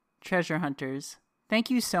treasure hunters. Thank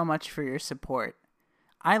you so much for your support.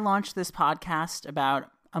 I launched this podcast about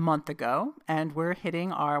a month ago, and we're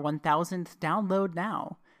hitting our 1,000th download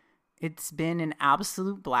now. It's been an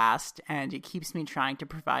absolute blast, and it keeps me trying to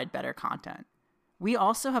provide better content. We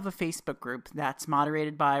also have a Facebook group that's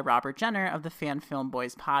moderated by Robert Jenner of the Fan Film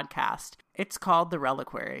Boys podcast. It's called The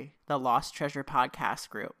Reliquary, the Lost Treasure Podcast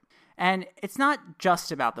group. And it's not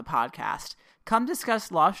just about the podcast. Come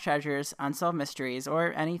discuss lost treasures, unsolved mysteries,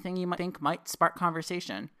 or anything you might think might spark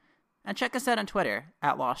conversation. And check us out on Twitter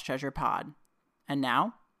at Lost Treasure Pod. And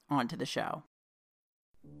now, on to the show.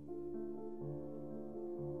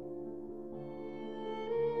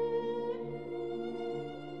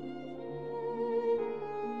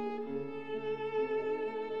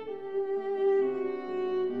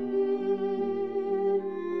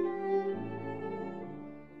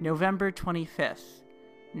 November 25th,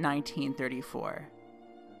 1934.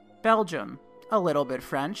 Belgium, a little bit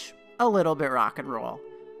French, a little bit rock and roll.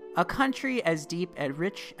 A country as deep and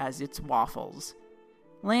rich as its waffles.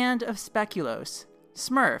 Land of speculoos,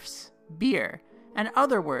 smurfs, beer, and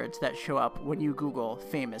other words that show up when you Google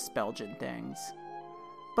famous Belgian things.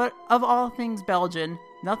 But of all things Belgian,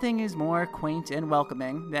 nothing is more quaint and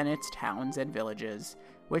welcoming than its towns and villages,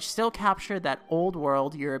 which still capture that old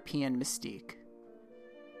world European mystique.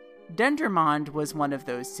 Dendermonde was one of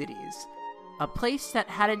those cities, a place that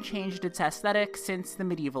hadn't changed its aesthetic since the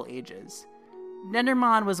medieval ages.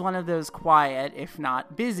 Dendermonde was one of those quiet, if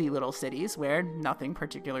not busy little cities where nothing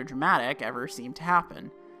particularly dramatic ever seemed to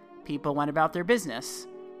happen. People went about their business.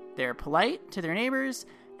 They're polite to their neighbors,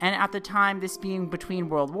 and at the time, this being between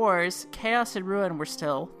world wars, chaos and ruin were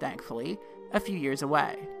still, thankfully, a few years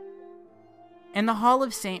away. In the hall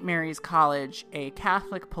of St. Mary's College, a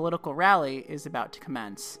Catholic political rally is about to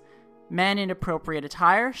commence. Men in appropriate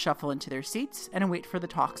attire shuffle into their seats and wait for the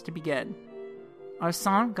talks to begin.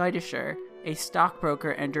 Arsène Guidechar, a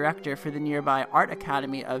stockbroker and director for the nearby Art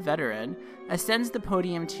Academy of Veteran, ascends the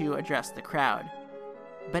podium to address the crowd.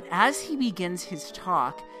 But as he begins his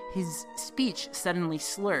talk, his speech suddenly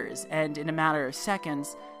slurs, and in a matter of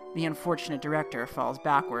seconds, the unfortunate director falls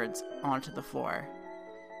backwards onto the floor.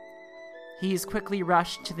 He is quickly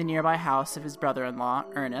rushed to the nearby house of his brother-in-law,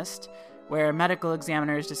 Ernest, where medical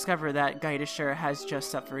examiners discover that Guidechar has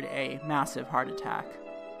just suffered a massive heart attack.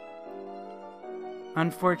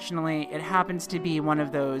 Unfortunately, it happens to be one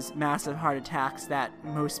of those massive heart attacks that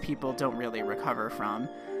most people don't really recover from,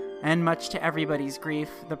 and much to everybody's grief,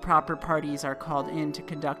 the proper parties are called in to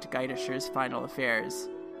conduct Guidechar's final affairs.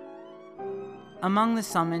 Among the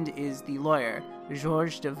summoned is the lawyer,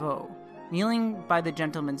 Georges Deveau. Kneeling by the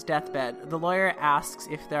gentleman's deathbed, the lawyer asks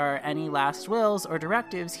if there are any last wills or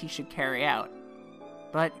directives he should carry out.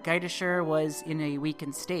 But Guidechar was in a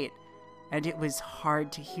weakened state, and it was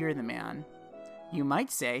hard to hear the man. You might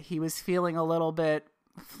say he was feeling a little bit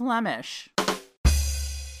Flemish.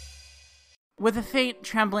 With a faint,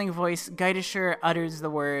 trembling voice, Guidechar utters the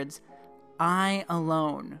words, "I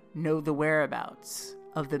alone know the whereabouts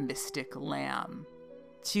of the mystic lamb."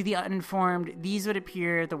 To the uninformed, these would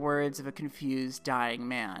appear the words of a confused, dying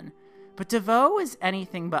man. But Deveau was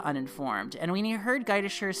anything but uninformed, and when he heard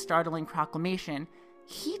Guidechar's startling proclamation,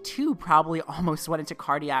 he too probably almost went into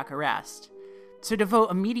cardiac arrest. So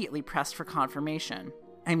Deveau immediately pressed for confirmation.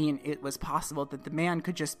 I mean, it was possible that the man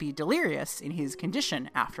could just be delirious in his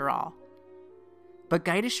condition, after all. But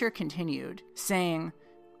Guidechar continued, saying,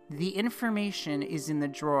 "The information is in the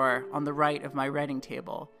drawer on the right of my writing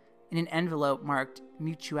table, in an envelope marked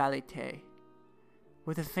Mutualité."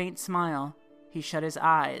 With a faint smile, he shut his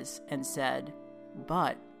eyes and said,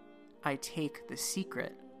 "But I take the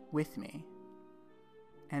secret with me."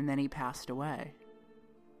 And then he passed away.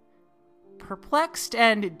 Perplexed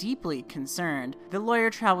and deeply concerned, the lawyer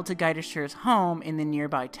traveled to Guidechar's home in the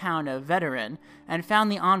nearby town of Veteran and found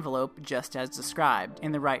the envelope just as described,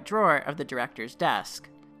 in the right drawer of the director's desk.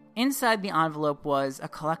 Inside the envelope was a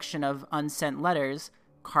collection of unsent letters,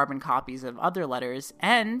 carbon copies of other letters,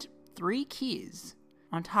 and 3 keys.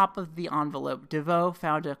 On top of the envelope, Deveau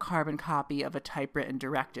found a carbon copy of a typewritten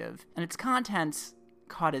directive, and its contents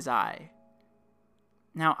caught his eye.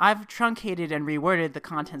 Now, I've truncated and reworded the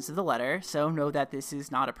contents of the letter, so know that this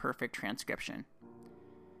is not a perfect transcription.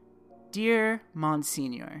 "Dear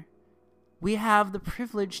Monsignor, we have the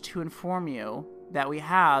privilege to inform you that we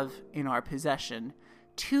have, in our possession,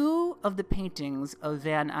 2 of the paintings of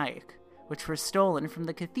Van Eyck, which were stolen from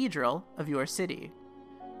the cathedral of your city.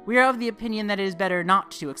 We are of the opinion that it is better not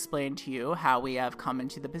to explain to you how we have come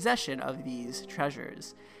into the possession of these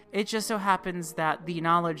treasures. It just so happens that the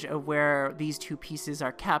knowledge of where these 2 pieces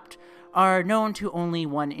are kept are known to only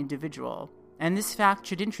one individual, And this fact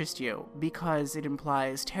should interest you because it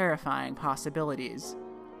implies terrifying possibilities.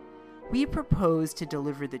 We propose to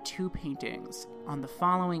deliver the 2 paintings on the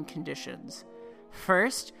following conditions.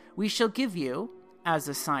 First, we shall give you, as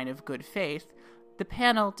a sign of good faith, the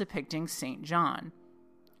panel depicting St. John.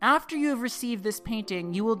 After you have received this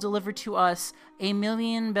painting, you will deliver to us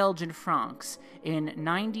 1,000,000 Belgian francs in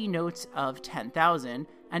 90 notes of 10,000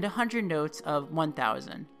 and 100 notes of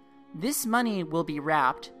 1,000. This money will be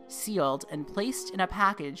wrapped, sealed, and placed in a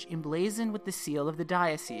package emblazoned with the seal of the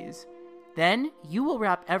diocese. Then, you will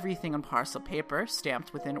wrap everything on parcel paper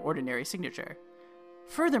stamped with an ordinary signature.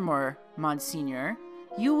 Furthermore, Monsignor,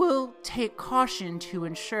 you will take caution to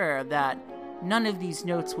ensure that none of these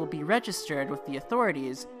notes will be registered with the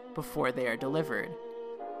authorities before they are delivered.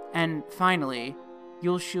 And finally,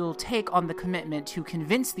 you shall take on the commitment to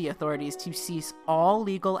convince the authorities to cease all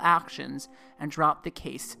legal actions and drop the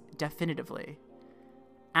case definitively.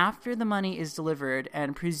 After the money is delivered,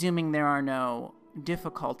 and presuming there are no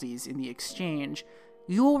difficulties in the exchange,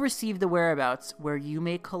 you will receive the whereabouts where you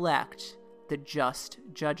may collect the just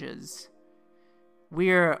judges.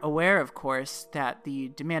 We're aware, of course, that the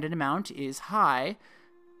demanded amount is high,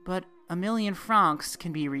 but 1,000,000 francs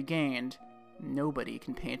can be regained. Nobody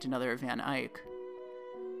can paint another Van Eyck.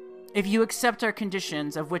 If you accept our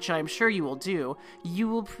conditions, of which I am sure you will do, you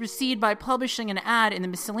will proceed by publishing an ad in the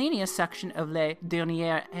miscellaneous section of Le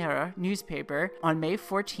Dernier Heure newspaper on May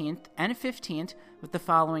 14th and 15th with the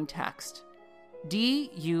following text.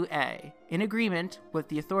 DUA. In agreement with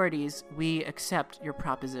the authorities, we accept your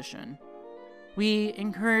proposition. We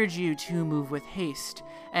encourage you to move with haste,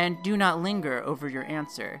 and do not linger over your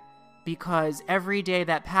answer, because every day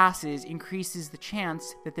that passes increases the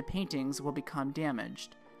chance that the paintings will become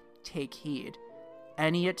damaged. Take heed.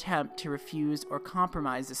 Any attempt to refuse or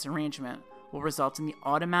compromise this arrangement will result in the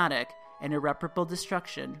automatic and irreparable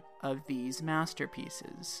destruction of these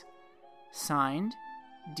masterpieces. Signed,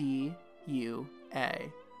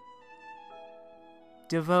 D.U.A.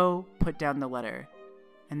 Devoe put down the letter,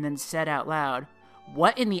 and then said out loud,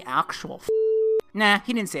 "What in the actual Nah,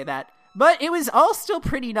 he didn't say that. But it was all still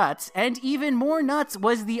pretty nuts, and even more nuts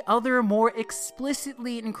was the other more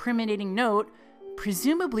explicitly incriminating note,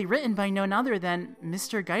 presumably written by none other than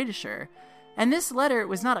Mr. Geidescher. And this letter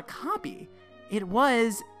was not a copy. It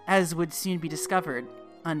was, as would soon be discovered,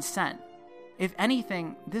 unsent. If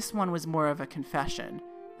anything, this one was more of a confession,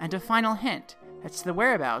 and a final hint as to the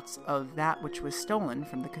whereabouts of that which was stolen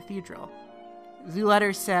from the cathedral. The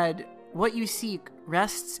letter said, "What you seek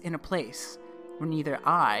rests in a place where neither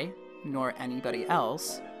I, nor anybody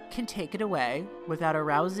else, can take it away without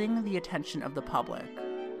arousing the attention of the public."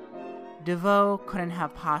 Devoe couldn't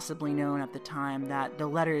have possibly known at the time that the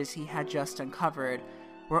letters he had just uncovered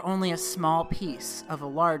were only a small piece of a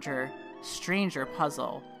larger, stranger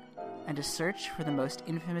puzzle, and a search for the most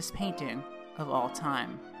infamous painting of all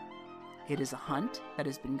time. It is a hunt that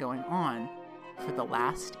has been going on for the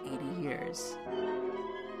last 80 years.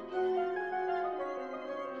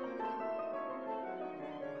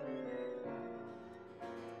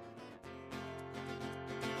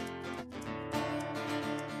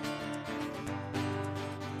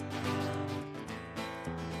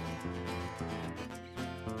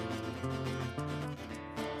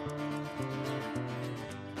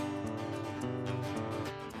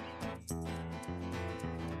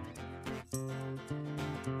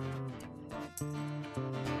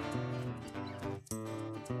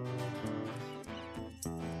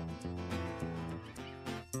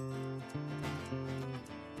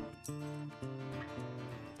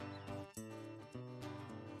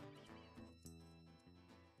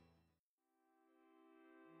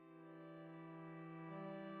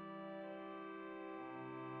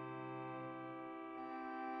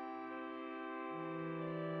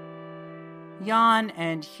 Jan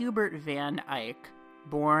and Hubert van Eyck,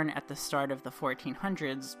 born at the start of the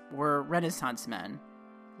 1400s, were Renaissance men.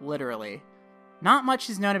 Literally. Not much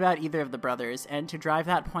is known about either of the brothers, and to drive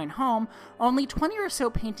that point home, only 20 or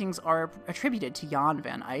so paintings are attributed to Jan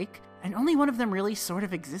van Eyck, and only one of them really sort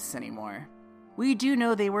of exists anymore. We do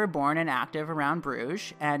know they were born and active around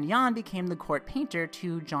Bruges, and Jan became the court painter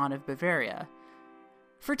to John of Bavaria.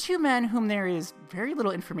 For two men whom there is very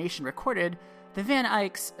little information recorded, the Van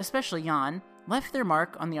Eycks, especially Jan, left their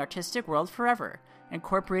mark on the artistic world forever,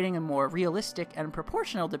 incorporating a more realistic and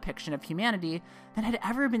proportional depiction of humanity than had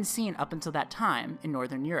ever been seen up until that time in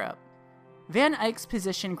Northern Europe. Van Eyck's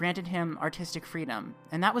position granted him artistic freedom,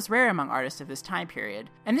 and that was rare among artists of this time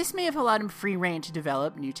period, and this may have allowed him free rein to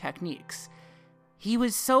develop new techniques. He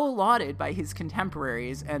was so lauded by his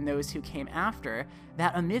contemporaries and those who came after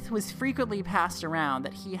that a myth was frequently passed around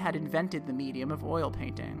that he had invented the medium of oil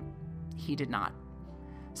painting. he did not.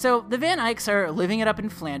 So the Van Eycks are living it up in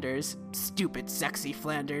Flanders, stupid, sexy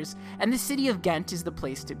Flanders, and the city of Ghent is the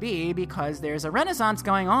place to be because there's a renaissance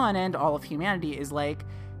going on and all of humanity is like,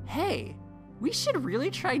 hey, we should really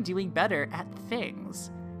try doing better at things.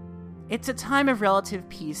 It's a time of relative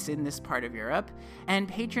peace in this part of Europe, and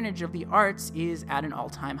patronage of the arts is at an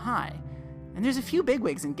all-time high. And there's a few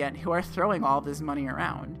bigwigs in Ghent who are throwing all this money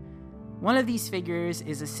around. One of these figures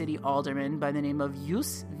is a city alderman by the name of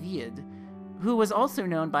Jus Vied, who was also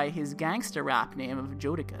known by his gangster rap name of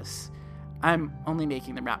Jodocus. I'm only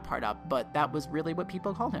making the rap part up, but that was really what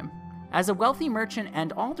people called him. As a wealthy merchant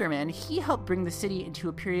and alderman, he helped bring the city into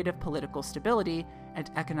a period of political stability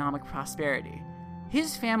and economic prosperity.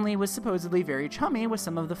 His family was supposedly very chummy with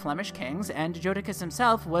some of the Flemish kings, and Jodocus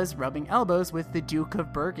himself was rubbing elbows with the Duke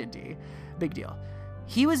of Burgundy. Big deal.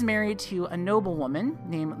 He was married to a noblewoman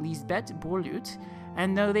named Lisbeth Borluut,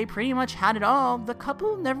 and though they pretty much had it all, the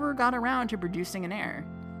couple never got around to producing an heir.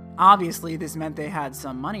 Obviously, this meant they had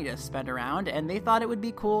some money to spend around, and they thought it would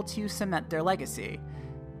be cool to cement their legacy.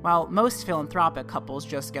 While most philanthropic couples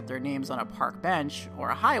just get their names on a park bench or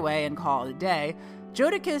a highway and call it a day,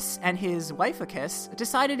 Jodocus and his wifeicus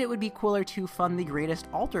decided it would be cooler to fund the greatest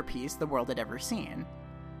altarpiece the world had ever seen.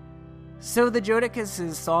 So the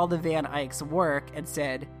Jodocuses saw the Van Eycks' work and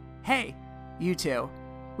said, hey, you two,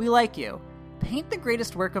 we like you. Paint the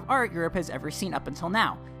greatest work of art Europe has ever seen up until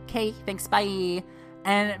now. Okay, thanks, bye.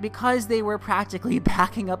 And because they were practically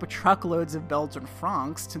backing up truckloads of Belgian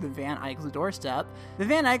francs to the Van Eycks' doorstep, the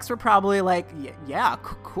Van Eycks were probably like, yeah,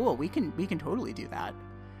 cool, we can totally do that.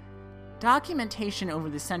 Documentation over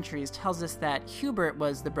the centuries tells us that Hubert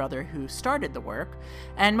was the brother who started the work,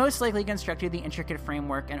 and most likely constructed the intricate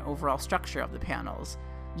framework and overall structure of the panels.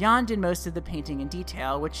 Jan did most of the painting in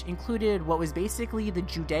detail, which included what was basically the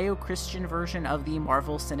Judeo-Christian version of the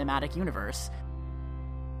Marvel Cinematic Universe.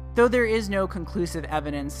 Though there is no conclusive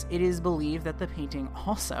evidence, it is believed that the painting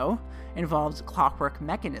also involved clockwork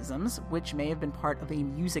mechanisms, which may have been part of a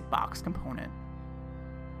music box component.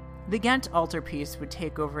 The Ghent altarpiece would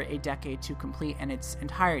take over a decade to complete in its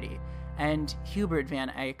entirety, and Hubert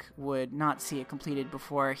van Eyck would not see it completed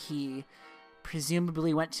before he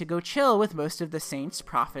presumably went to go chill with most of the saints,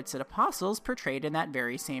 prophets, and apostles portrayed in that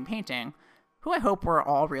very same painting, who I hope were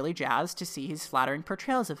all really jazzed to see his flattering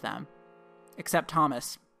portrayals of them. Except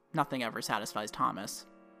Thomas. Nothing ever satisfies Thomas.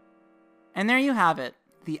 And there you have it,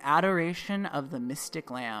 The Adoration of the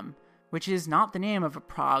Mystic Lamb, which is not the name of a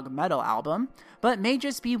prog metal album, but may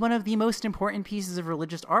just be one of the most important pieces of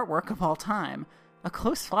religious artwork of all time, a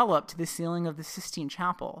close follow-up to the ceiling of the Sistine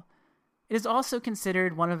Chapel. It is also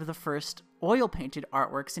considered one of the first oil-painted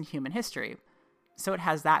artworks in human history, so it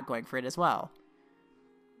has that going for it as well.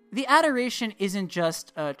 The Adoration isn't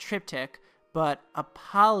just a triptych, but a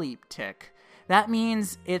polyptych. That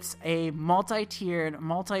means it's a multi-tiered,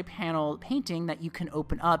 multi-panel painting that you can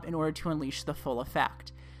open up in order to unleash the full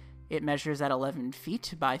effect. It measures at 11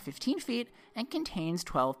 feet by 15 feet and contains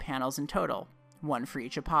 12 panels in total, one for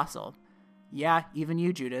each apostle. Yeah, even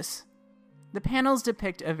you, Judas. The panels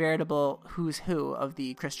depict a veritable who's who of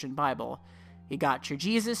the Christian Bible. You got your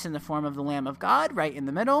Jesus in the form of the Lamb of God right in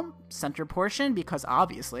the middle, center portion, because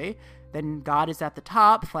obviously. Then God is at the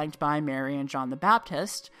top, flanked by Mary and John the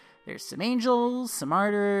Baptist. There's some angels, some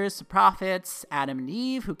martyrs, some prophets, Adam and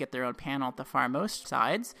Eve, who get their own panel at the farmost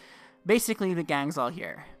sides. Basically, the gang's all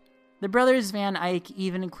here. The brothers Van Eyck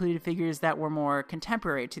even included figures that were more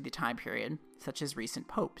contemporary to the time period, such as recent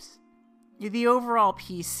popes. The overall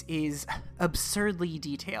piece is absurdly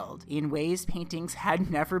detailed in ways paintings had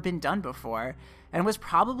never been done before, and was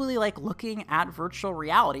probably like looking at virtual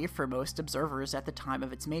reality for most observers at the time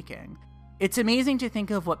of its making. It's amazing to think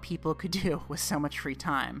of what people could do with so much free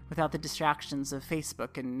time, without the distractions of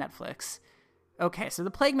Facebook and Netflix. Okay, so the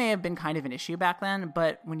plague may have been kind of an issue back then,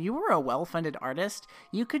 but when you were a well-funded artist,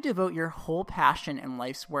 you could devote your whole passion and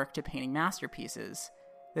life's work to painting masterpieces.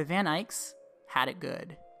 The Van Eycks had it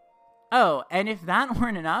good. Oh, and if that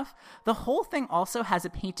weren't enough, the whole thing also has a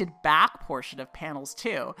painted back portion of panels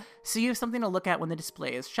too, so you have something to look at when the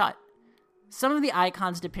display is shut. Some of the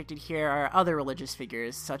icons depicted here are other religious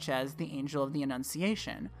figures, such as the Angel of the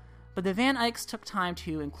Annunciation, but the Van Eycks took time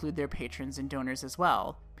to include their patrons and donors as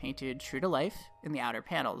well, painted true to life in the outer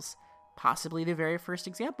panels, possibly the very first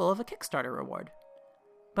example of a Kickstarter reward.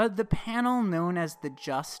 But the panel known as the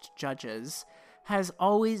Just Judges has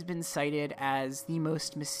always been cited as the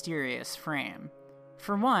most mysterious frame.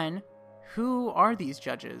 For one, who are these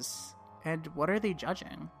judges, and what are they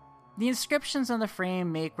judging? The inscriptions on the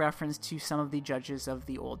frame make reference to some of the judges of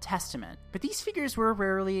the Old Testament, but these figures were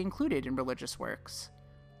rarely included in religious works.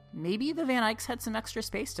 Maybe the Van Eycks had some extra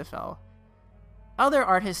space to fill. Other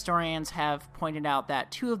art historians have pointed out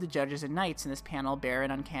that two of the judges and knights in this panel bear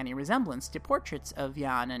an uncanny resemblance to portraits of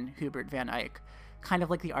Jan and Hubert van Eyck, kind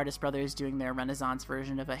of like the Artist Brothers doing their Renaissance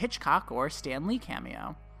version of a Hitchcock or Stan Lee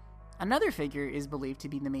cameo. Another figure is believed to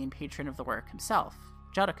be the main patron of the work himself,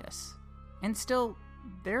 Jodocus. And still,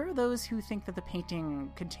 there are those who think that the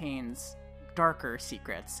painting contains darker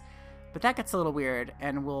secrets, but that gets a little weird,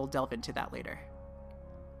 and we'll delve into that later.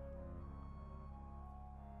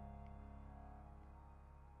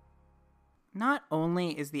 Not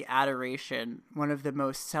only is the Adoration one of the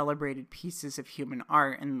most celebrated pieces of human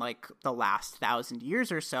art in the last 1,000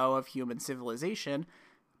 years or so of human civilization,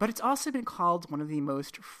 but it's also been called one of the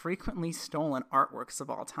most frequently stolen artworks of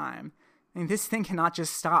all time. I mean, this thing cannot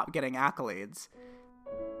just stop getting accolades.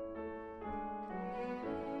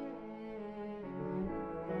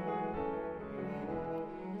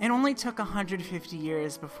 It only took 150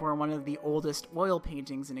 years before one of the oldest oil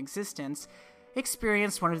paintings in existence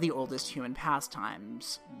experienced one of the oldest human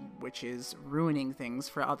pastimes, which is ruining things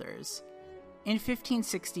for others. In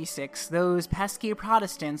 1566, those pesky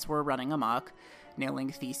Protestants were running amok, nailing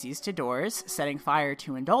theses to doors, setting fire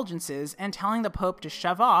to indulgences, and telling the Pope to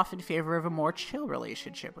shove off in favor of a more chill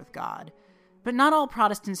relationship with God. But not all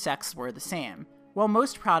Protestant sects were the same. While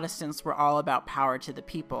most Protestants were all about power to the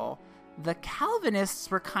people, the Calvinists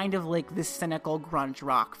were kind of like this cynical grunge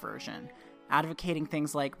rock version, advocating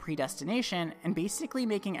things like predestination and basically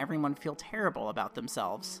making everyone feel terrible about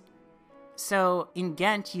themselves. So, in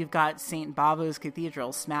Ghent, you've got St. Bavo's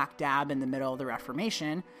Cathedral smack dab in the middle of the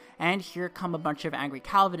Reformation, and here come a bunch of angry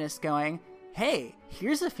Calvinists going, hey,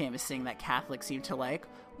 here's a famous thing that Catholics seem to like,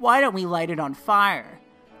 why don't we light it on fire?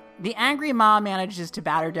 The angry mob manages to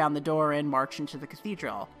batter down the door and march into the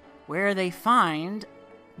cathedral, where they find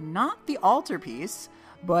not the altarpiece,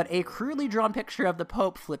 but a crudely drawn picture of the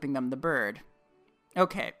Pope flipping them the bird.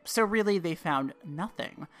 Okay, so really they found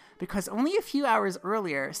nothing, because only a few hours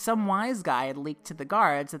earlier, some wise guy had leaked to the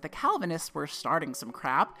guards that the Calvinists were starting some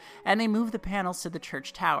crap, and they moved the panels to the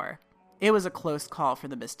church tower. It was a close call for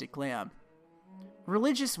the mystic lamb.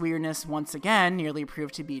 Religious weirdness once again nearly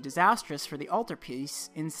proved to be disastrous for the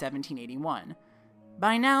altarpiece in 1781.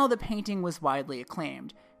 By now, the painting was widely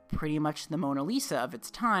acclaimed, pretty much the Mona Lisa of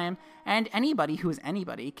its time, and anybody who was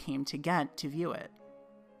anybody came to Ghent to view it.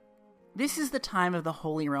 This is the time of the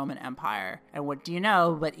Holy Roman Empire, and what do you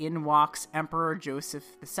know but in walks Emperor Joseph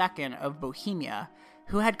II of Bohemia,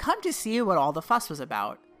 who had come to see what all the fuss was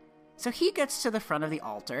about. So he gets to the front of the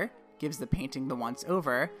altar, gives the painting the once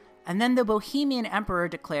over, and then the Bohemian emperor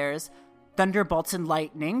declares, "Thunderbolts and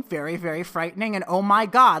lightning, very, very frightening, and oh my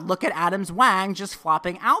god, look at Adam's wang just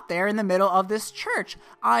flopping out there in the middle of this church.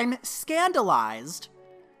 I'm scandalized."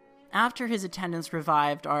 After his attendants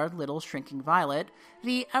revived our little shrinking Violet,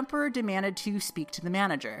 the emperor demanded to speak to the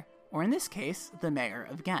manager, or in this case, the mayor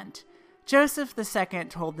of Ghent. Joseph II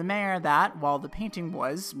told the mayor that, while the painting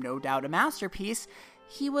was no doubt a masterpiece,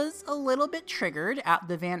 he was a little bit triggered at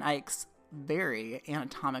the Van Eyck's very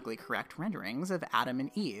anatomically correct renderings of Adam and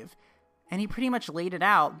Eve, and he pretty much laid it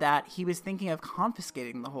out that he was thinking of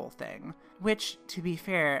confiscating the whole thing, which, to be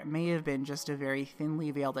fair, may have been just a very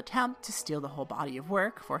thinly veiled attempt to steal the whole body of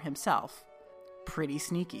work for himself. Pretty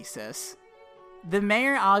sneaky, sis. The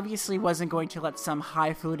mayor obviously wasn't going to let some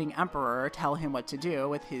highfalutin emperor tell him what to do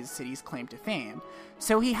with his city's claim to fame,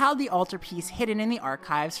 so he had the altarpiece hidden in the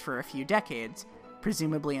archives for a few decades,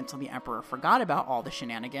 presumably until the emperor forgot about all the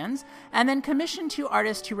shenanigans, and then commissioned two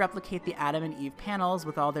artists to replicate the Adam and Eve panels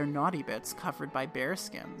with all their naughty bits covered by bear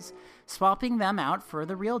skins, swapping them out for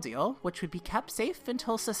the real deal, which would be kept safe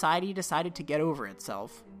until society decided to get over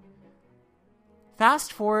itself.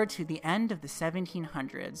 Fast forward to the end of the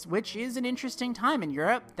 1700s, which is an interesting time in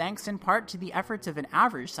Europe, thanks in part to the efforts of an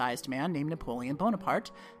average-sized man named Napoleon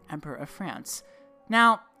Bonaparte, Emperor of France.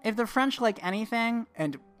 Now, if the French like anything,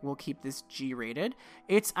 and we'll keep this G-rated,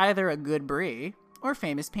 it's either a good brie or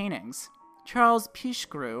famous paintings. Charles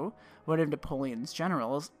Pichegru, one of Napoleon's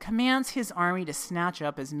generals, commands his army to snatch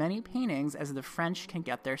up as many paintings as the French can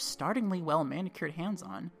get their startlingly well-manicured hands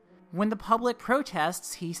on. When the public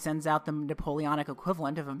protests, he sends out the Napoleonic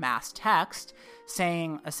equivalent of a mass text,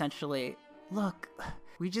 saying, essentially, "Look,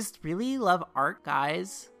 we just really love art,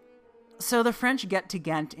 guys." So the French get to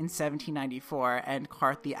Ghent in 1794 and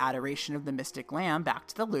cart the Adoration of the Mystic Lamb back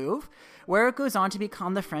to the Louvre, where it goes on to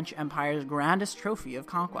become the French Empire's grandest trophy of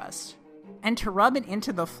conquest. And to rub it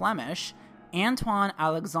into the Flemish, Antoine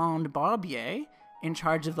Alexandre Barbier, in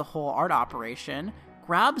charge of the whole art operation,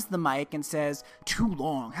 grabs the mic and says, "Too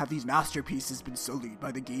long have these masterpieces been sullied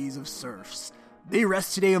by the gaze of serfs. They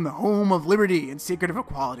rest today in the home of liberty and sacred of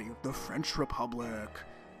equality, the French Republic."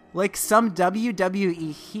 Like some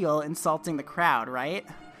WWE heel insulting the crowd, right?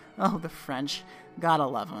 Oh, the French. Gotta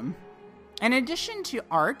love them. In addition to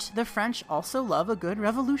art, the French also love a good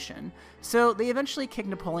revolution, so they eventually kick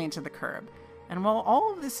Napoleon to the curb. And while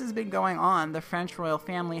all of this has been going on, the French royal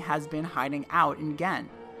family has been hiding out in Ghent.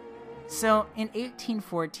 So in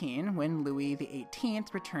 1814, when Louis XVIII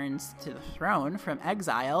returns to the throne from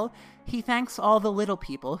exile, he thanks all the little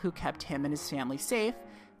people who kept him and his family safe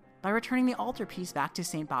by returning the altarpiece back to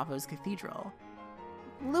St. Bavo's Cathedral.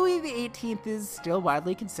 Louis XVIII is still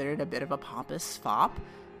widely considered a bit of a pompous fop,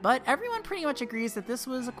 but everyone pretty much agrees that this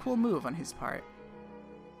was a cool move on his part.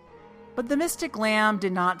 But the mystic lamb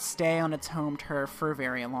did not stay on its home turf for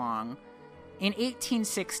very long. In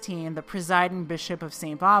 1816, the presiding bishop of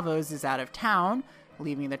St. Bavo's is out of town,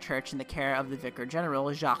 leaving the church in the care of the vicar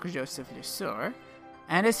general, Jacques-Joseph Le Sueur.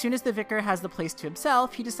 And as soon as the vicar has the place to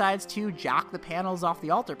himself, he decides to jack the panels off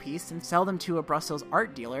the altarpiece and sell them to a Brussels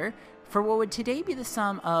art dealer for what would today be the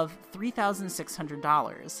sum of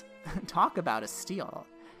 $3,600. Talk about a steal.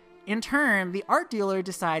 In turn, the art dealer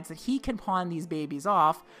decides that he can pawn these babies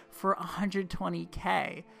off for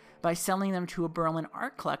 $120K by selling them to a Berlin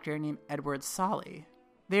art collector named Edward Solly.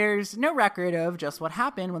 There's no record of just what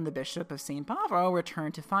happened when the Bishop of St. Bavo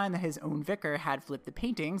returned to find that his own vicar had flipped the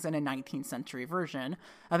paintings in a 19th century version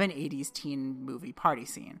of an 80s teen movie party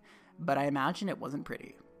scene, but I imagine it wasn't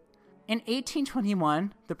pretty. In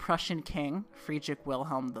 1821, the Prussian king, Friedrich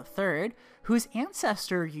Wilhelm III, whose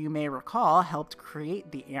ancestor you may recall helped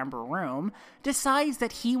create the Amber Room, decides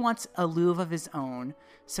that he wants a Louvre of his own,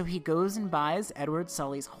 so he goes and buys Edward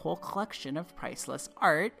Sully's whole collection of priceless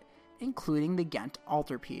art, including the Ghent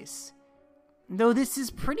altarpiece. Though this is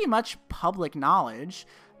pretty much public knowledge,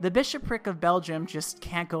 the bishopric of Belgium just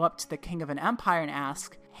can't go up to the king of an empire and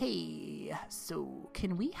ask, "Hey, so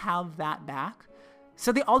can we have that back?"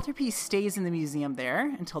 So the altarpiece stays in the museum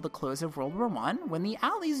there until the close of World War I, when the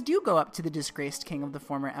Allies do go up to the disgraced king of the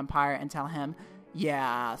former empire and tell him,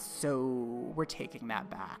 "Yeah, so we're taking that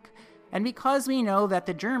back." And because we know that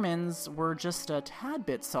the Germans were just a tad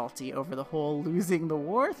bit salty over the whole losing the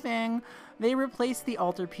war thing, they replaced the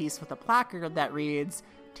altarpiece with a placard that reads,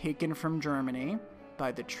 "Taken from Germany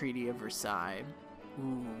by the Treaty of Versailles."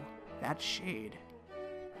 Ooh, that's shade.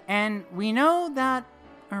 And we know that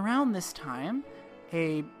around this time,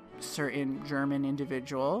 a certain German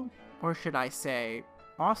individual, or should I say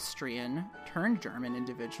Austrian-turned-German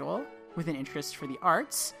individual with an interest for the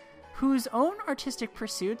arts, whose own artistic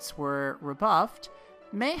pursuits were rebuffed,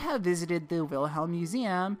 may have visited the Wilhelm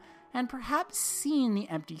Museum and perhaps seen the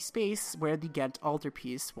empty space where the Ghent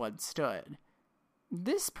altarpiece once stood.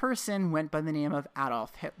 This person went by the name of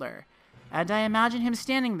Adolf Hitler, and I imagine him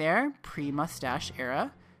standing there, pre-mustache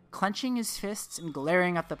era, clenching his fists and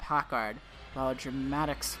glaring at the placard, while a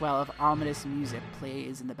dramatic swell of ominous music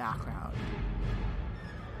plays in the background.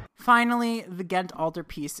 Finally, the Ghent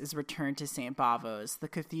altarpiece is returned to St. Bavo's, the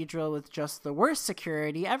cathedral with just the worst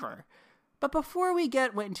security ever. But before we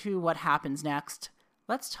get into what happens next,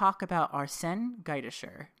 let's talk about Arsène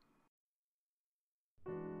Gaitasher.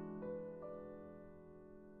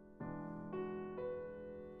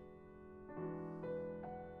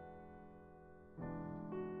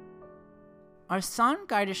 Arsène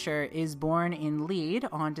Gaitasher is born in Liède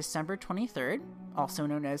on December 23rd, also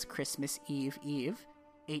known as Christmas Eve,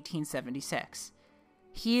 1876.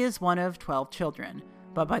 He is one of 12 children,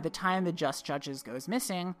 but by the time the Just Judges goes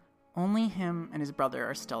missing, only him and his brother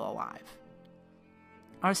are still alive.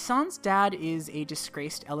 Arsène's dad is a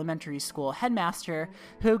disgraced elementary school headmaster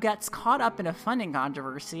who gets caught up in a funding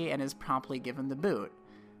controversy and is promptly given the boot.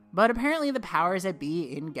 But apparently the powers that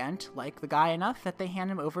be in Ghent like the guy enough that they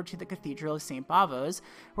hand him over to the Cathedral of St. Bavo's,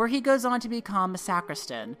 where he goes on to become a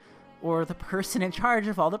sacristan, or the person in charge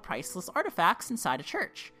of all the priceless artifacts inside a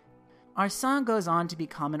church. Arsène goes on to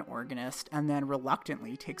become an organist and then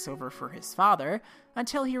reluctantly takes over for his father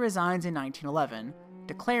until he resigns in 1911,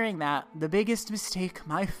 declaring that the biggest mistake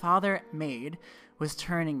my father made was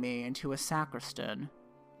turning me into a sacristan.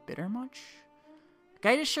 Bitter much?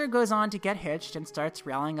 Gaitasher goes on to get hitched and starts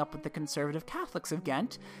rallying up with the conservative Catholics of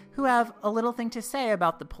Ghent, who have a little thing to say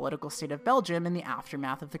about the political state of Belgium in the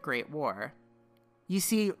aftermath of the Great War. You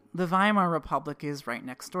see, the Weimar Republic is right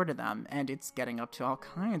next door to them, and it's getting up to all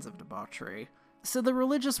kinds of debauchery. So the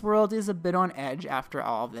religious world is a bit on edge after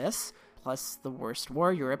all of this, plus the worst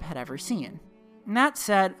war Europe had ever seen. And that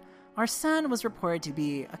said, Arsène was reported to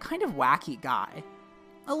be a kind of wacky guy,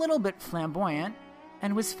 a little bit flamboyant,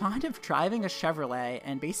 and was fond of driving a Chevrolet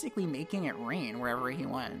and basically making it rain wherever he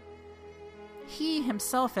went. He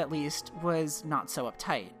himself, at least, was not so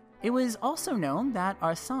uptight. It was also known that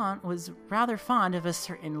Arsène was rather fond of a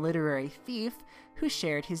certain literary thief who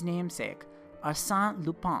shared his namesake, Arsène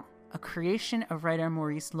Lupin, a creation of writer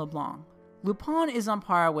Maurice Leblanc. Lupin is on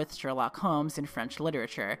par with Sherlock Holmes in French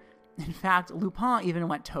literature. In fact, Lupin even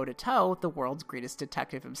went toe-to-toe with the world's greatest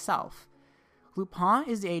detective himself. Lupin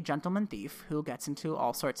is a gentleman thief who gets into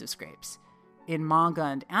all sorts of scrapes. In manga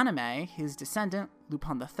and anime, his descendant,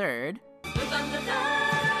 Lupin III,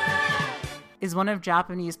 is one of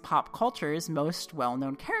Japanese pop culture's most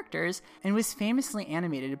well-known characters and was famously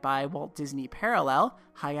animated by Walt Disney parallel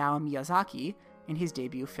Hayao Miyazaki in his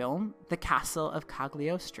debut film, The Castle of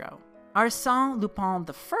Cagliostro. Arsène Lupin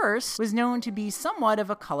I was known to be somewhat of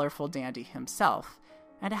a colorful dandy himself,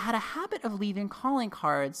 and had a habit of leaving calling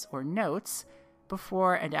cards or notes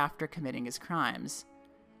before and after committing his crimes.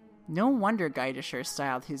 No wonder Guy de Chères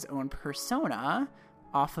styled his own persona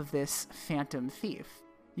off of this phantom thief.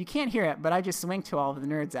 You can't hear it, but I just winked to all of the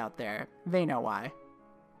nerds out there. They know why.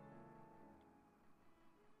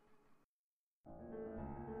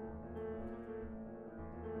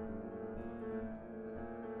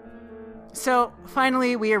 So,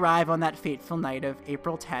 finally, we arrive on that fateful night of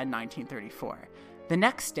April 10, 1934. The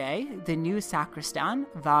next day, the new sacristan,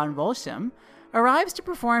 Van Rossum, arrives to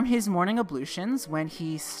perform his morning ablutions when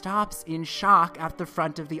he stops in shock at the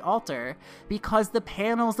front of the altar because the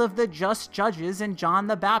panels of the Just Judges and John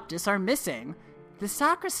the Baptist are missing. The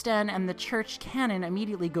sacristan and the church canon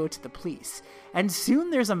immediately go to the police, and soon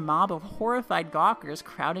there's a mob of horrified gawkers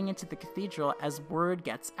crowding into the cathedral as word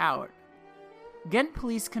gets out. Ghent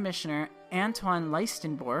Police Commissioner Antoine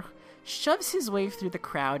Leistenborg shoves his way through the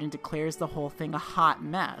crowd and declares the whole thing a hot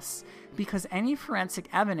mess, because any forensic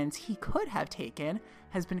evidence he could have taken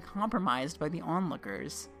has been compromised by the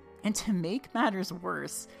onlookers. And to make matters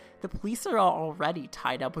worse, the police are already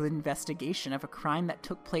tied up with an investigation of a crime that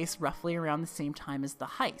took place roughly around the same time as the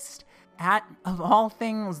heist, at, of all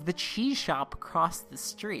things, the cheese shop across the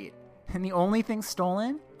street. And the only thing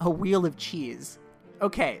stolen? A wheel of cheese.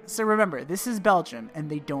 Okay, so remember, this is Belgium, and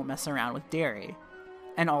they don't mess around with dairy.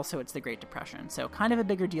 And also, it's the Great Depression, so kind of a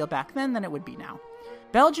bigger deal back then than it would be now.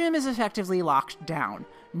 Belgium is effectively locked down,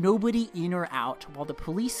 nobody in or out, while the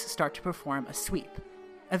police start to perform a sweep.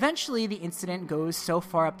 Eventually, the incident goes so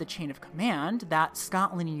far up the chain of command that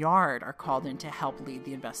Scotland Yard are called in to help lead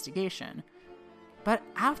the investigation. But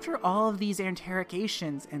after all of these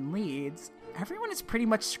interrogations and leads, everyone is pretty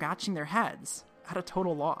much scratching their heads, at a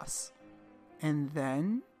total loss. And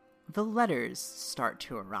then, the letters start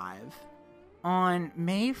to arrive. On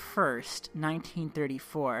May 1st,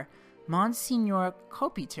 1934, Monsignor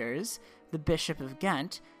Copiters, the Bishop of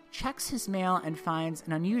Ghent, checks his mail and finds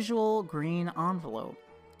an unusual green envelope.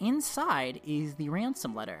 Inside is the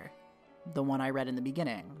ransom letter, the one I read in the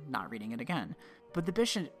beginning, not reading it again. But the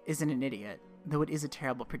bishop isn't an idiot, though it is a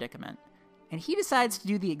terrible predicament. And he decides to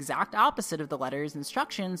do the exact opposite of the letter's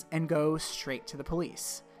instructions and go straight to the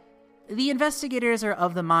police. The investigators are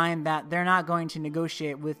of the mind that they're not going to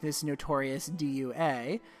negotiate with this notorious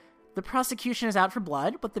DUA. The prosecution is out for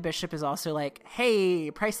blood, but the bishop is also like,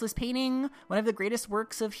 hey, priceless painting, one of the greatest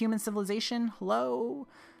works of human civilization, hello?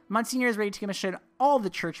 Monsignor is ready to commission all the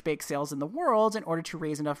church bake sales in the world in order to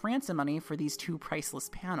raise enough ransom money for these two priceless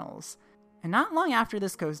panels. And not long after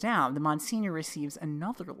this goes down, the Monsignor receives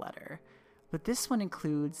another letter, but this one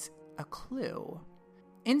includes a clue.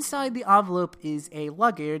 Inside the envelope is a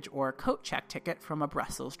luggage or coat check ticket from a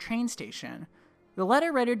Brussels train station. The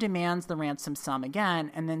letter writer demands the ransom sum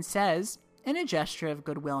again and then says, in a gesture of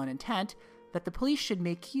goodwill and intent, that the police should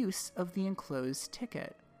make use of the enclosed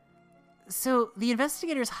ticket. So the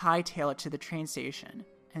investigators hightail it to the train station,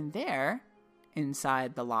 and there,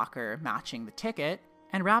 inside the locker matching the ticket,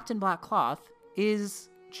 and wrapped in black cloth, is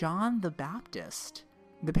John the Baptist.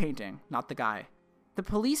 The painting, not the guy. The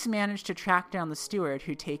police manage to track down the steward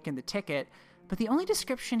who'd taken the ticket, but the only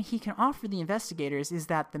description he can offer the investigators is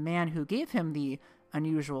that the man who gave him the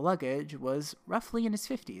unusual luggage was roughly in his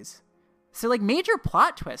 50s. So, major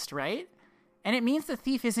plot twist, right? And it means the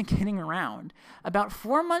thief isn't kidding around. About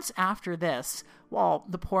 4 months after this, while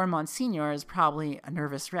the poor Monsignor is probably a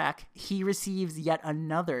nervous wreck, he receives yet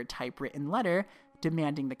another typewritten letter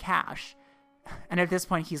demanding the cash. And at this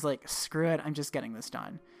point, he's like, screw it, I'm just getting this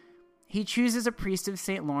done. He chooses a priest of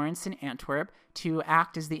St. Lawrence in Antwerp to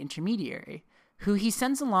act as the intermediary, who he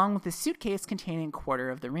sends along with a suitcase containing a quarter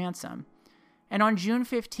of the ransom. And on June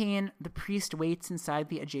 15, the priest waits inside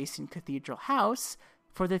the adjacent cathedral house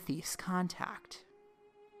for the thief's contact.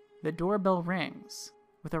 The doorbell rings.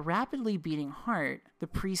 With a rapidly beating heart, the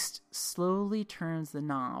priest slowly turns the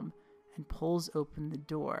knob and pulls open the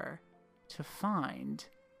door to find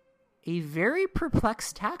a very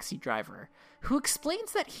perplexed taxi driver who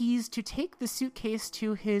explains that he's to take the suitcase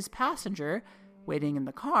to his passenger waiting in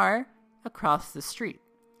the car across the street.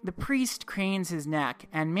 The priest cranes his neck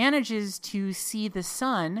and manages to see the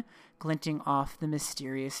sun glinting off the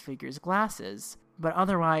mysterious figure's glasses, but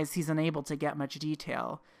otherwise he's unable to get much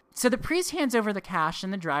detail. So the priest hands over the cash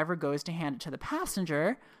and the driver goes to hand it to the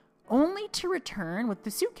passenger, only to return with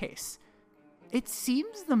the suitcase. It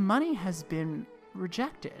seems the money has been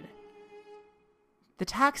rejected. The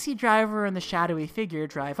taxi driver and the shadowy figure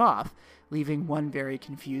drive off, leaving one very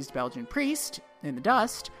confused Belgian priest in the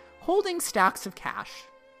dust, holding stacks of cash.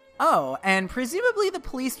 Oh, and presumably the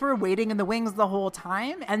police were waiting in the wings the whole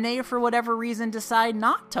time, and they, for whatever reason, decide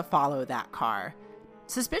not to follow that car.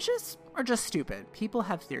 Suspicious or just stupid? People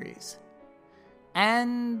have theories.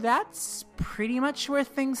 And that's pretty much where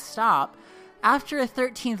things stop. After a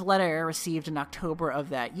 13th letter received in October of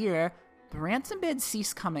that year, the ransom bids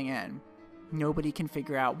cease coming in. Nobody can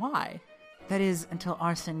figure out why. That is, until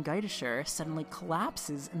Arsène Gaidescher suddenly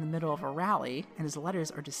collapses in the middle of a rally and his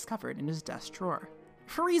letters are discovered in his desk drawer.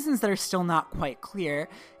 For reasons that are still not quite clear,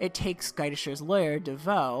 it takes Gaidescher's lawyer,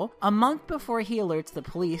 Deveau, a month before he alerts the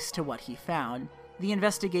police to what he found. The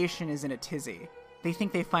investigation is in a tizzy. They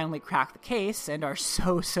think they finally cracked the case and are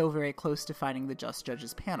so very close to finding the Just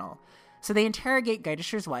Judges panel. So they interrogate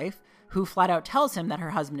Gaidescher's wife, who flat out tells him that her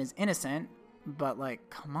husband is innocent, but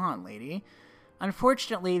come on, lady.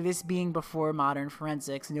 Unfortunately, this being before modern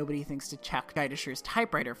forensics, nobody thinks to check Gaidescher's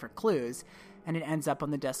typewriter for clues, and it ends up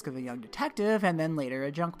on the desk of a young detective and then later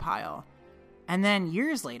a junk pile. And then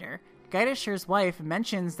years later, Gaidescher's wife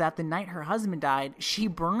mentions that the night her husband died, she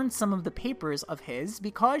burned some of the papers of his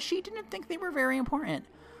because she didn't think they were very important.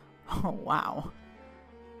 Oh, wow.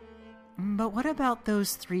 But what about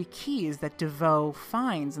those 3 keys that Deveau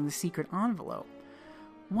finds in the secret envelope?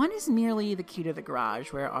 One is merely the key to the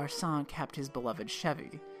garage where Arsène kept his beloved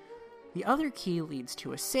Chevy. The other key leads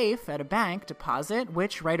to a safe at a bank deposit,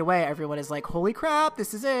 which right away everyone is like, holy crap,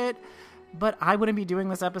 this is it. But I wouldn't be doing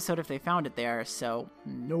this episode if they found it there, so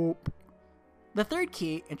nope. The third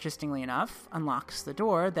key, interestingly enough, unlocks the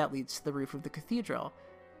door that leads to the roof of the cathedral,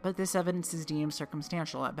 but this evidence is deemed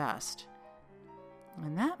circumstantial at best.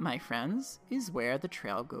 And that, my friends, is where the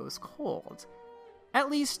trail goes cold. At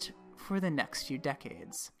least for the next few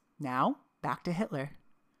decades. Now, back to Hitler.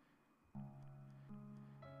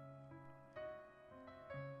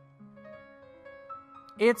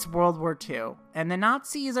 It's World War II, and the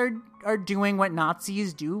Nazis are doing what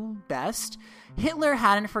Nazis do best. Hitler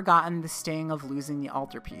hadn't forgotten the sting of losing the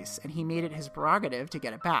altarpiece, and he made it his prerogative to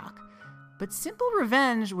get it back. But simple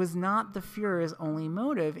revenge was not the Führer's only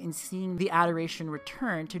motive in seeing the adoration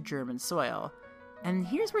return to German soil. And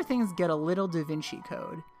here's where things get a little Da Vinci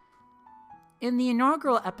Code. In the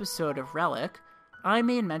inaugural episode of Relic, I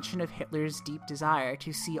made mention of Hitler's deep desire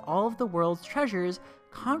to see all of the world's treasures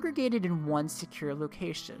congregated in one secure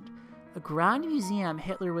location, a grand museum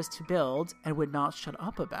Hitler was to build, and would not shut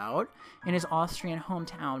up about, in his Austrian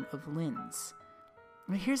hometown of Linz.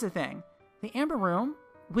 But here's the thing, the Amber Room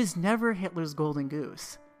was never Hitler's golden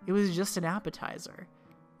goose. It was just an appetizer,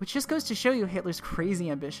 which just goes to show you Hitler's crazy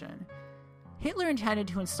ambition. Hitler intended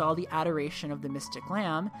to install the Adoration of the Mystic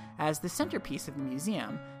Lamb as the centerpiece of the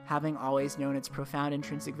museum, having always known its profound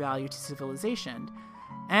intrinsic value to civilization,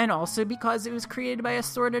 and also because it was created by a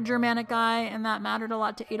sort of Germanic guy, and that mattered a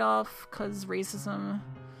lot to Adolf, because racism.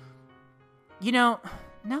 You know,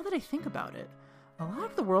 now that I think about it, a lot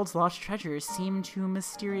of the world's lost treasures seem to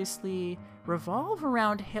mysteriously revolve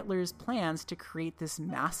around Hitler's plans to create this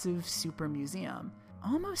massive super museum.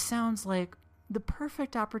 Almost sounds like the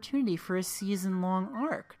perfect opportunity for a season-long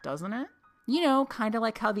arc, doesn't it? You know, kind of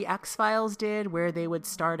like how the X-Files did, where they would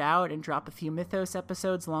start out and drop a few Mythos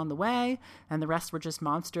episodes along the way, and the rest were just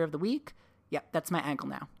Monster of the Week. Yep, that's my angle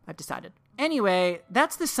now. I've decided. Anyway,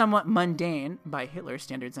 that's the somewhat mundane, by Hitler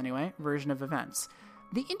standards anyway, version of events.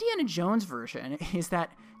 The Indiana Jones version is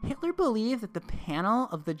that Hitler believed that the panel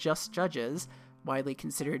of the Just Judges, widely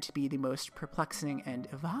considered to be the most perplexing and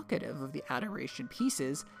evocative of the Adoration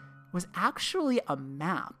pieces, was actually a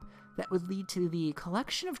map that would lead to the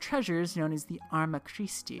collection of treasures known as the Arma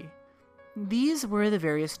Christi. These were the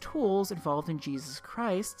various tools involved in Jesus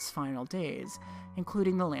Christ's final days,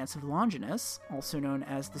 including the Lance of Longinus, also known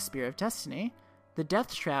as the Spear of Destiny, the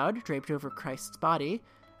Death Shroud draped over Christ's body,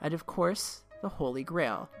 and of course, the Holy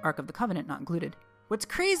Grail, Ark of the Covenant not included. What's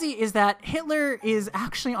crazy is that Hitler is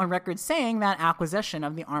actually on record saying that acquisition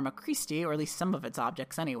of the Arma Christi, or at least some of its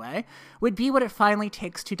objects anyway, would be what it finally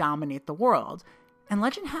takes to dominate the world. And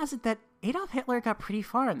legend has it that Adolf Hitler got pretty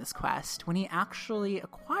far in this quest when he actually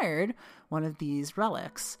acquired one of these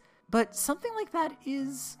relics. But something like that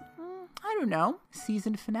is, I don't know,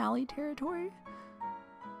 season finale territory?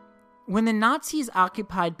 When the Nazis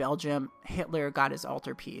occupied Belgium, Hitler got his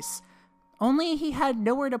altarpiece. Only he had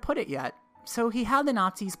nowhere to put it yet, so he had the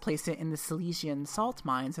Nazis place it in the Silesian salt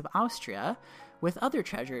mines of Austria with other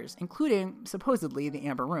treasures, including, supposedly, the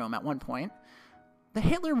Amber Room at one point. But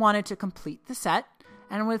Hitler wanted to complete the set,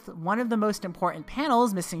 and with one of the most important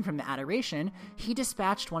panels missing from the adoration, he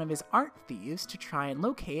dispatched one of his art thieves to try and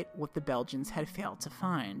locate what the Belgians had failed to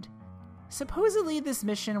find. Supposedly, this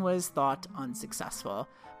mission was thought unsuccessful,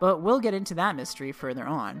 but we'll get into that mystery further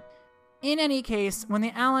on. In any case, when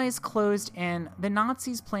the Allies closed in, the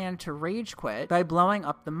Nazis planned to rage quit by blowing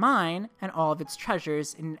up the mine and all of its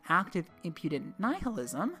treasures in an act of impudent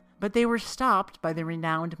nihilism, but they were stopped by the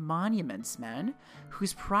renowned Monuments Men,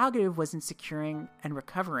 whose prerogative was in securing and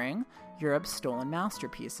recovering Europe's stolen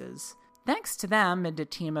masterpieces. Thanks to them and a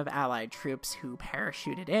team of Allied troops who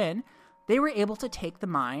parachuted in, they were able to take the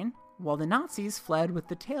mine, while the Nazis fled with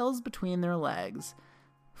the tails between their legs.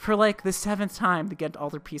 For like the 7th time, the Ghent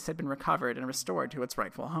altarpiece had been recovered and restored to its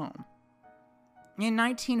rightful home. In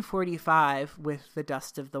 1945, with the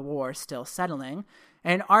dust of the war still settling,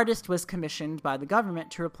 an artist was commissioned by the government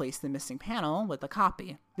to replace the missing panel with a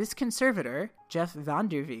copy. This conservator, Jeff van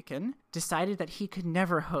der Weken, decided that he could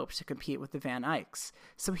never hope to compete with the Van Eycks,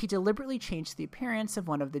 so he deliberately changed the appearance of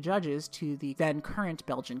one of the judges to the then current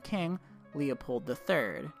Belgian king, Leopold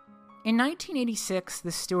III. In 1986,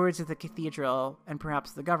 the stewards of the cathedral, and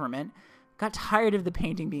perhaps the government, got tired of the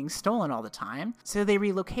painting being stolen all the time, so they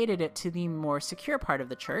relocated it to the more secure part of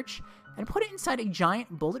the church and put it inside a giant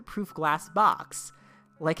bulletproof glass box,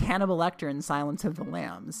 like Hannibal Lecter in Silence of the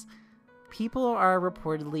Lambs. People are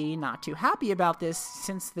reportedly not too happy about this,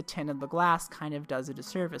 since the tin of the glass kind of does a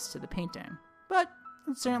disservice to the painting, but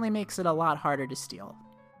it certainly makes it a lot harder to steal.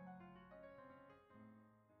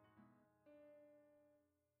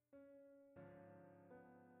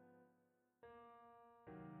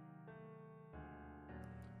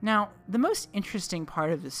 Now, the most interesting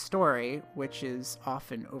part of this story, which is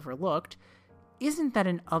often overlooked, isn't that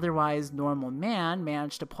an otherwise normal man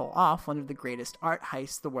managed to pull off one of the greatest art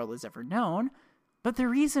heists the world has ever known, but the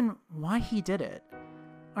reason why he did it.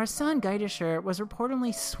 Arsène Guidescher was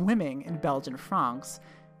reportedly swimming in Belgian francs,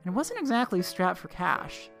 and wasn't exactly strapped for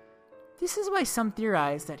cash. This is why some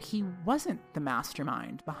theorize that he wasn't the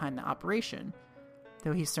mastermind behind the operation,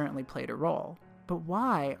 though he certainly played a role. But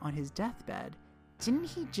why, on his deathbed, didn't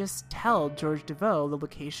he just tell George Devoe the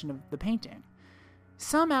location of the painting?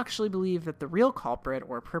 Some actually believe that the real culprit,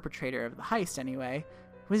 or perpetrator of the heist anyway,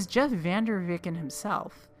 was Jeff van der Weken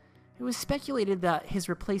himself. It was speculated that his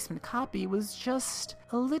replacement copy was just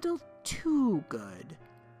a little too good.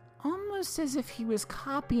 Almost as if he was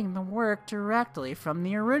copying the work directly from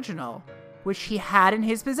the original, which he had in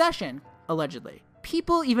his possession, allegedly.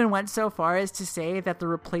 People even went so far as to say that the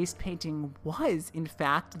replaced painting was, in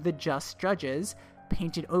fact, the Just Judges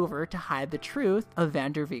painted over to hide the truth of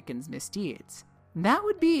van der Weken's misdeeds. That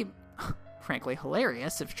would be, frankly,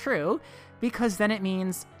 hilarious if true, because then it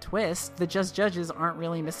means, twist, the Just Judges aren't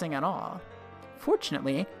really missing at all.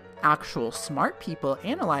 Fortunately, actual smart people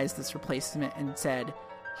analyzed this replacement and said,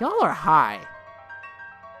 "Y'all are high."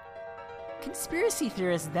 Conspiracy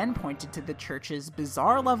theorists then pointed to the church's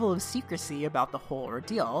bizarre level of secrecy about the whole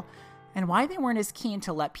ordeal, and why they weren't as keen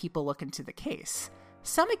to let people look into the case.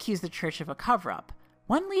 Some accused the church of a cover-up,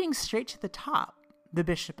 one leading straight to the top, the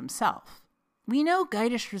bishop himself. We know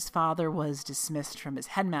Guidescher's father was dismissed from his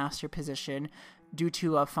headmaster position due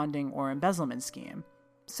to a funding or embezzlement scheme,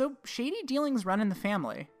 so shady dealings run in the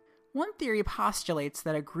family. One theory postulates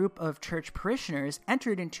that a group of church parishioners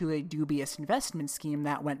entered into a dubious investment scheme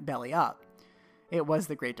that went belly up. It was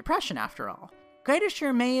the Great Depression, after all.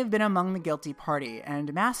 Guidescher may have been among the guilty party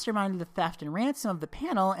and masterminded the theft and ransom of the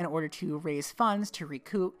panel in order to raise funds to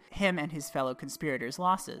recoup him and his fellow conspirators'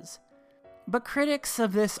 losses. But critics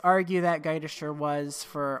of this argue that Guidescher was,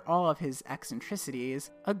 for all of his eccentricities,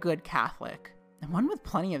 a good Catholic, and one with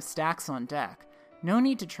plenty of stacks on deck. No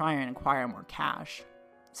need to try and acquire more cash.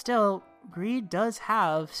 Still, greed does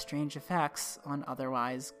have strange effects on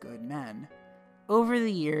otherwise good men. Over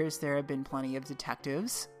the years, there have been plenty of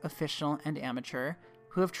detectives, official and amateur,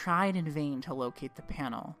 who have tried in vain to locate the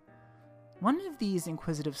panel. One of these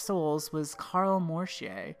inquisitive souls was Karl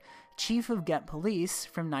Mortier, chief of Ghent police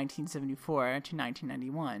from 1974 to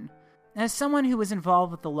 1991. As someone who was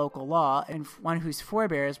involved with the local law and one whose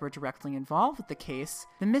forebears were directly involved with the case,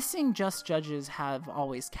 the missing Just Judges have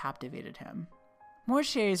always captivated him.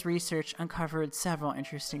 Mortier's research uncovered several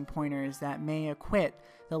interesting pointers that may acquit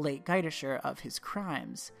the late Guidescher of his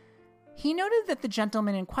crimes. He noted that the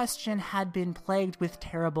gentleman in question had been plagued with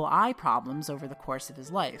terrible eye problems over the course of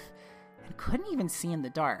his life, and couldn't even see in the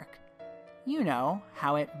dark. You know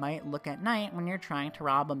how it might look at night when you're trying to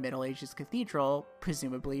rob a Middle Ages cathedral,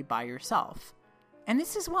 presumably by yourself. And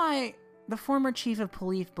this is why the former chief of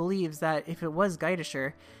police believes that if it was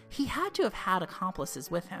Geitescher, he had to have had accomplices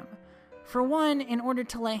with him. For one, in order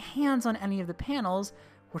to lay hands on any of the panels,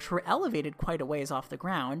 which were elevated quite a ways off the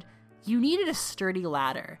ground, you needed a sturdy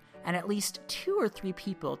ladder and at least 2 or 3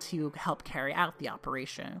 people to help carry out the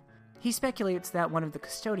operation. He speculates that one of the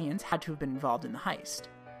custodians had to have been involved in the heist.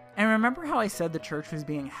 And remember how I said the church was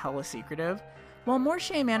being hella secretive? While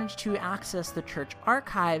Mortier managed to access the church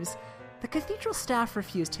archives, the cathedral staff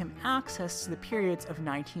refused him access to the periods of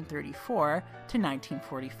 1934 to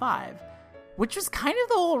 1945, which was kind of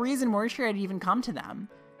the whole reason Mortier had even come to them.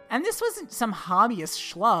 And this wasn't some hobbyist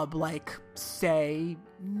schlub like, say,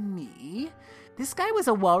 me. This guy was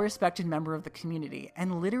a well-respected member of the community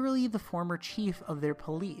and literally the former chief of their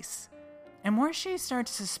police. And Mortier started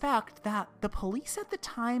to suspect that the police at the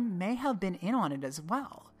time may have been in on it as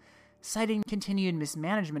well, citing continued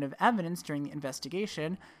mismanagement of evidence during the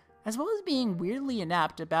investigation, as well as being weirdly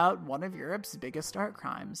inept about one of Europe's biggest art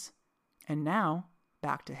crimes. And now,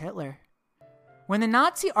 back to Hitler. When the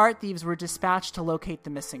Nazi art thieves were dispatched to locate the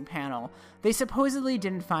missing panel, they supposedly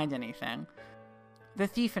didn't find anything. The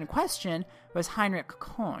thief in question was Heinrich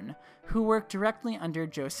Kohn, who worked directly under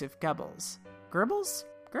Joseph Goebbels.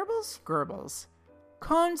 Goebbels.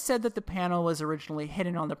 Kohn said that the panel was originally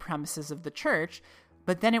hidden on the premises of the church,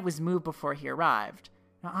 but then it was moved before he arrived.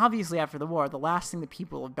 Now, obviously, after the war, the last thing the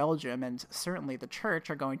people of Belgium, and certainly the church,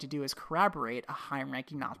 are going to do is corroborate a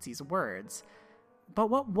high-ranking Nazi's words. But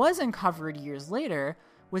what was uncovered years later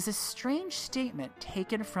was a strange statement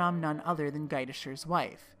taken from none other than Geitescher's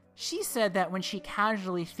wife. She said that when she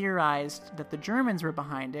casually theorized that the Germans were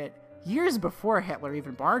behind it, years before Hitler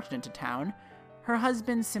even barged into town, her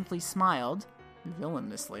husband simply smiled,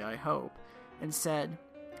 villainously I hope, and said,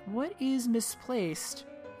 "What is misplaced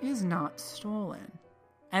is not stolen."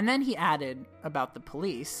 And then he added about the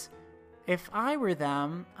police, "If I were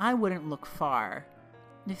them, I wouldn't look far.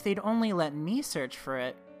 If they'd only let me search for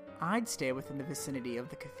it, I'd stay within the vicinity of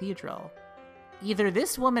the cathedral." Either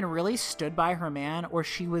this woman really stood by her man, or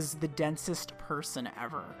she was the densest person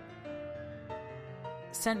ever.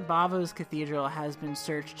 St. Bavo's Cathedral has been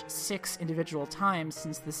searched 6 individual times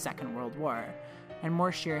since the Second World War, and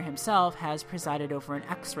Mortier himself has presided over an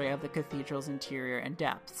X-ray of the cathedral's interior and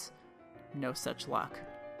depths. No such luck.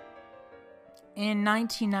 In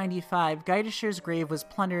 1995, Geitescher's grave was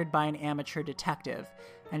plundered by an amateur detective,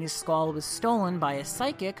 and his skull was stolen by a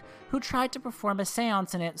psychic who tried to perform a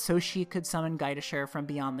seance in it so she could summon Geitescher from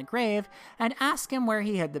beyond the grave and ask him where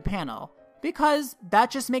he hid the panel. Because that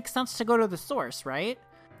just makes sense to go to the source, right?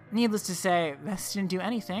 Needless to say, this didn't do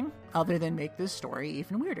anything other than make this story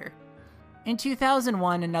even weirder. In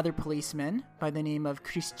 2001, another policeman by the name of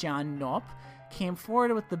Christian Knopp came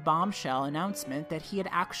forward with the bombshell announcement that he had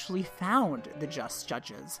actually found the Just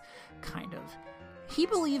Judges, kind of. He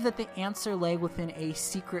believed that the answer lay within a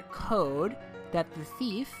secret code that the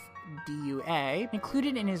thief, DUA,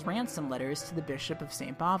 included in his ransom letters to the Bishop of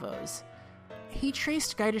St. Bavo's. He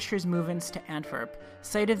traced Geitescher's movements to Antwerp,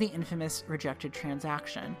 site of the infamous rejected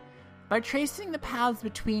transaction. By tracing the paths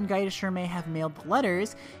between Geitescher may have mailed the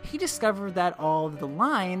letters, he discovered that all of the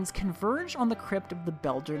lines converged on the crypt of the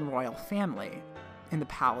Belgian royal family, in the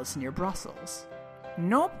palace near Brussels.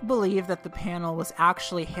 Knopp believed that the panel was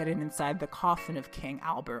actually hidden inside the coffin of King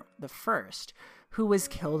Albert I, who was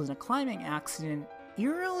killed in a climbing accident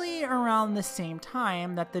eerily around the same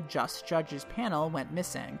time that the Just Judges panel went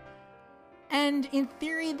missing. And in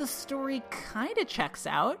theory, the story kinda checks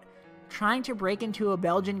out. Trying to break into a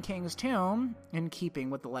Belgian king's tomb, in keeping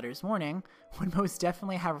with the letter's warning, would most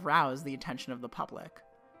definitely have roused the attention of the public.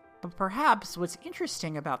 But perhaps what's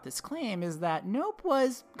interesting about this claim is that Knopp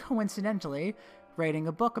was, coincidentally, writing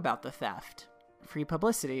a book about the theft. Free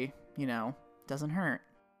publicity, doesn't hurt.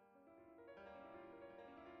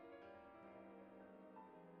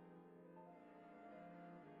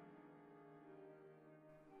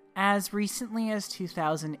 As recently as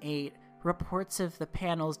 2008, reports of the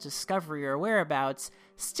panel's discovery or whereabouts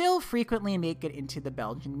still frequently make it into the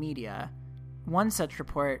Belgian media. One such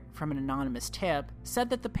report, from an anonymous tip,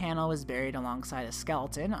 said that the panel was buried alongside a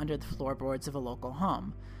skeleton under the floorboards of a local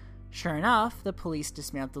home. Sure enough, the police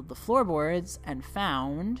dismantled the floorboards and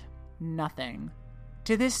found nothing.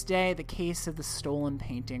 To this day, the case of the stolen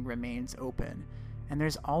painting remains open, and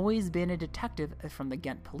there's always been a detective from the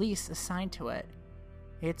Ghent police assigned to it.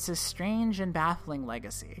 It's a strange and baffling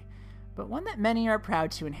legacy, but one that many are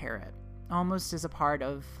proud to inherit. almost as a part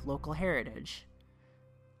of local heritage.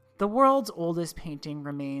 The world's oldest painting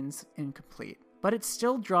remains incomplete, but it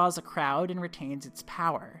still draws a crowd and retains its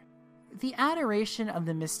power. The adoration of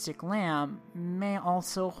the mystic lamb may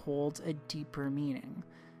also hold a deeper meaning,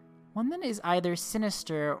 one that is either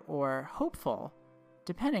sinister or hopeful,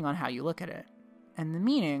 depending on how you look at it. And the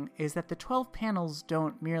meaning is that the 12 panels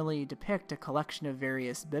don't merely depict a collection of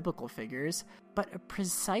various biblical figures, but a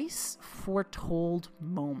precise, foretold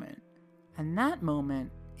moment. And that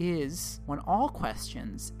moment is when all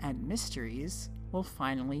questions and mysteries will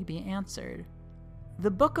finally be answered.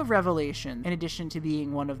 The Book of Revelation, in addition to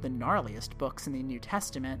being one of the gnarliest books in the New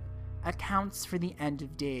Testament, accounts for the end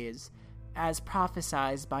of days, as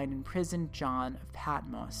prophesied by an imprisoned John of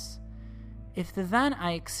Patmos. If the Van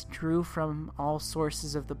Eycks drew from all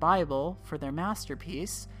sources of the Bible for their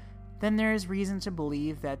masterpiece, then there is reason to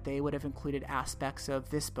believe that they would have included aspects of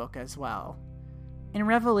this book as well. In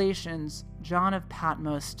Revelations, John of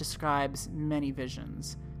Patmos describes many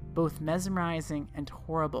visions, both mesmerizing and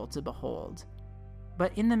horrible to behold.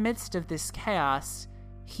 But in the midst of this chaos,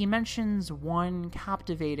 he mentions one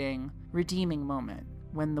captivating, redeeming moment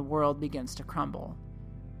when the world begins to crumble.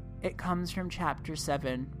 It comes from chapter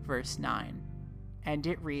 7, verse 9, and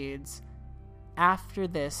it reads, "After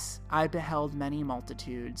this I beheld many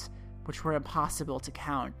multitudes, which were impossible to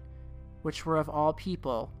count, which were of all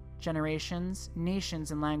people, generations,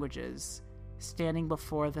 nations, and languages, standing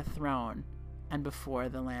before the throne and before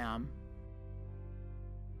the Lamb."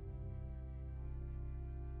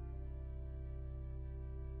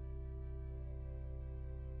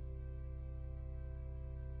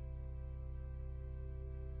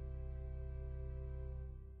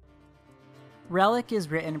 Relic is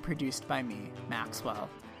written and produced by me, Maxwell.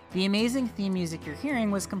 The amazing theme music you're hearing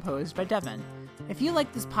was composed by Devin. If you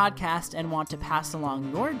like this podcast and want to pass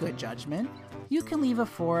along your good judgment, you can leave a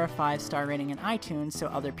 4 or 5-star rating in iTunes so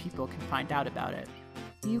other people can find out about it.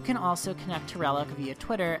 You can also connect to Relic via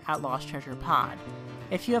Twitter at Lost Treasure Pod.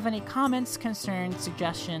 If you have any comments, concerns,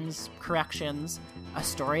 suggestions, corrections, a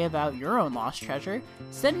story about your own lost treasure,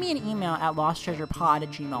 send me an email at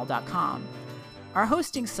losttreasurepod@gmail.com. Our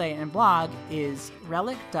hosting site and blog is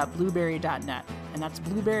relic.blueberry.net, and that's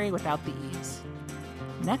blueberry without the E's.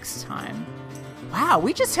 Next time, wow,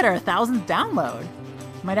 we just hit our 1,000th download.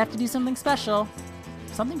 Might have to do something special,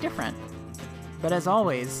 something different. But as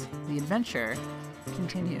always, the adventure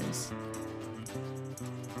continues.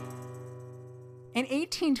 In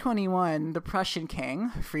 1821, the Prussian king,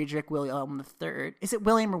 Friedrich Wilhelm III, is it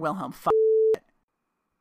William or Wilhelm?